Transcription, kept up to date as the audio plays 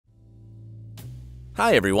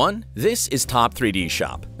Hi everyone, this is Top 3D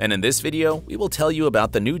Shop, and in this video, we will tell you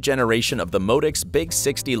about the new generation of the Modix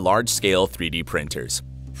Big-60 large-scale 3D printers.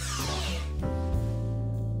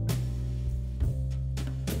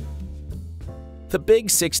 The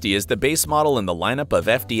Big-60 is the base model in the lineup of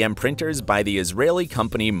FDM printers by the Israeli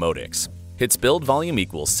company Modix. Its build volume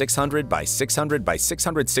equals 600 by 600 by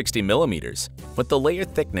 660 millimeters, with the layer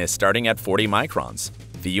thickness starting at 40 microns.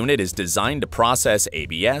 The unit is designed to process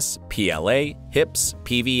ABS, PLA, HIPS,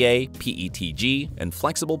 PVA, PETG, and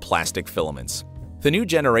flexible plastic filaments. The new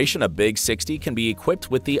generation of Big-60 can be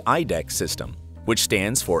equipped with the IDEX system, which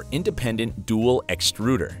stands for Independent Dual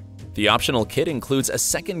Extruder. The optional kit includes a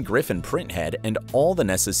second Griffin printhead and all the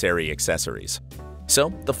necessary accessories.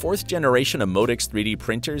 So, the fourth generation of Modix 3D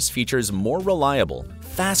printers features more reliable,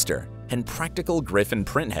 faster, and practical Griffin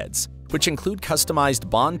printheads, which include customized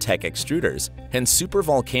Bondtech extruders and Super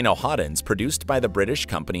Volcano hotends produced by the British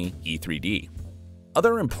company E3D.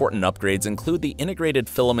 Other important upgrades include the integrated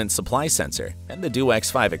filament supply sensor and the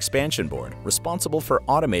DuX5 expansion board, responsible for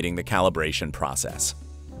automating the calibration process.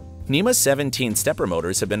 NEMA 17 stepper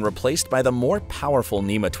motors have been replaced by the more powerful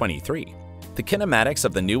NEMA 23. The kinematics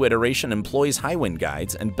of the new iteration employs high-wind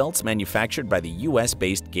guides and belts manufactured by the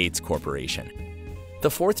US-based Gates Corporation. The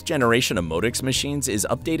fourth generation of Modix machines is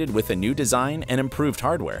updated with a new design and improved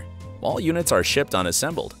hardware. All units are shipped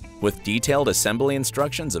unassembled, with detailed assembly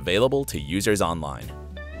instructions available to users online.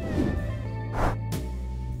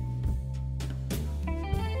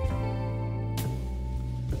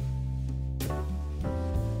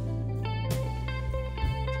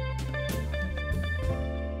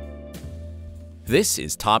 This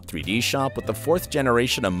is Top 3D Shop with the fourth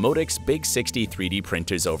generation of Modix Big-60 3D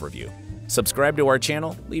printers overview. Subscribe to our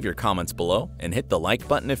channel, leave your comments below, and hit the like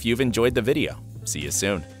button if you've enjoyed the video. See you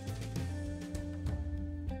soon.